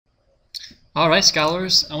Alright,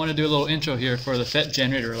 scholars, I want to do a little intro here for the phet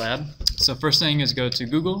generator lab. So first thing is go to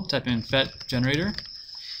Google, type in phet generator,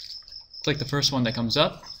 click the first one that comes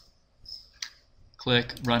up,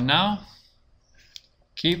 click run now,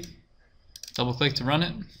 keep, double click to run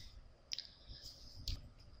it.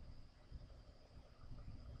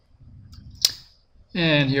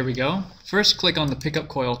 And here we go. First click on the pickup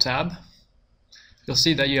coil tab. You'll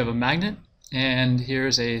see that you have a magnet, and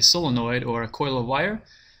here's a solenoid or a coil of wire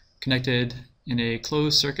connected in a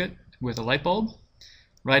closed circuit with a light bulb.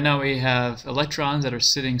 Right now we have electrons that are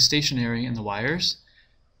sitting stationary in the wires.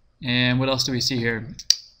 And what else do we see here?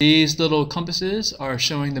 These little compasses are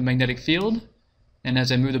showing the magnetic field, and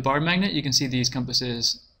as I move the bar magnet you can see these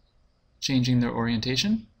compasses changing their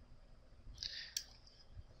orientation.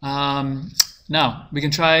 Now we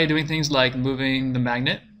can try doing things like moving the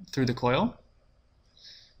magnet through the coil,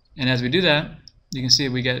 and as we do that you can see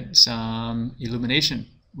we get some illumination.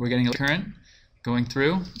 We're getting a current going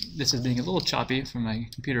through. This is being a little choppy from my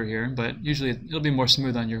computer here, but usually it'll be more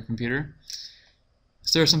smooth on your computer.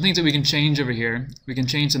 So there are some things that we can change over here. We can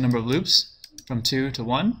change the number of loops from 2 to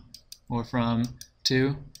 1, or from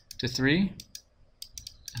 2 to 3.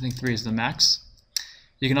 I think 3 is the max.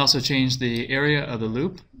 You can also change the area of the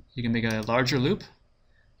loop. You can make a larger loop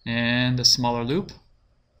and a smaller loop.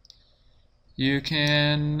 You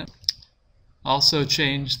can also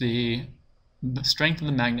change the strength of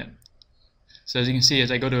the magnet. So as you can see,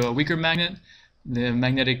 as I go to a weaker magnet, the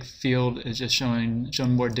magnetic field is just shown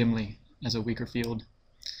more dimly as a weaker field.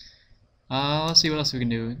 Let's see what else we can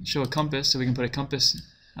do. Show a compass, so we can put a compass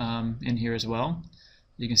in here as well.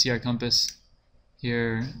 You can see our compass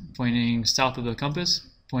here pointing south of the compass,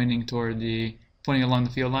 pointing along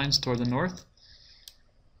the field lines toward the north.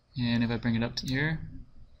 And if I bring it up to here,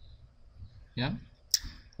 yeah.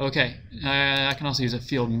 Okay, I can also use a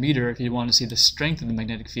field meter if you want to see the strength of the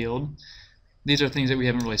magnetic field. These are things that we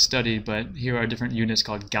haven't really studied, but here are different units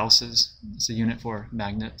called Gausses. It's a unit for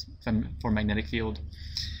magnetic field.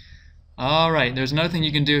 Alright, there's another thing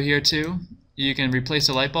you can do here too. You can replace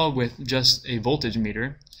a light bulb with just a voltage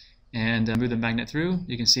meter and move the magnet through.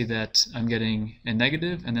 You can see that I'm getting a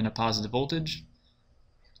negative and then a positive voltage.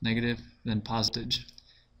 Negative, then positive.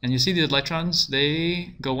 And you see the electrons,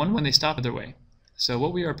 they go one way and they stop the other way. So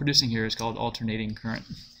what we are producing here is called alternating current.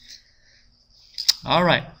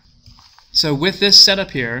 Alright, so with this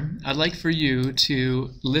setup here, I'd like for you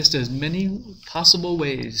to list as many possible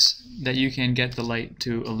ways that you can get the light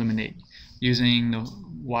to illuminate using the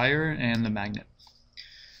wire and the magnet.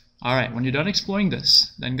 Alright, when you're done exploring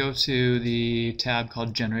this, then go to the tab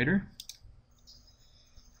called Generator.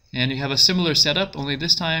 And you have a similar setup, only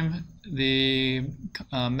this time the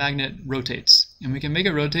magnet rotates. And we can make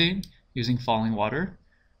it rotate using falling water,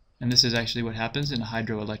 and this is actually what happens in a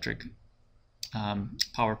hydroelectric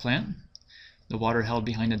power plant. The water held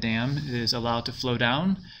behind a dam is allowed to flow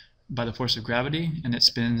down by the force of gravity, and it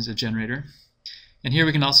spins a generator. And here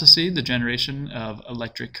we can also see the generation of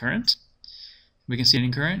electric current. We can see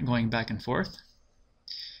any current going back and forth.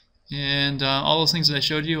 And all those things that I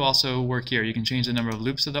showed you also work here. You can change the number of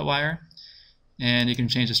loops of that wire, and you can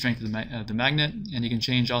change the strength of the magnet, and you can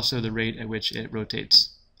change also the rate at which it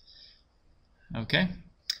rotates. Okay,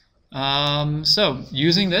 so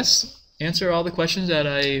using this, answer all the questions that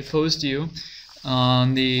I posed you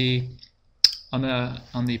on the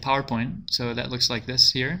PowerPoint. So that looks like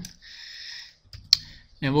this here,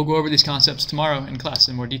 and we'll go over these concepts tomorrow in class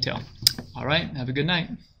in more detail. All right, have a good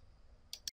night.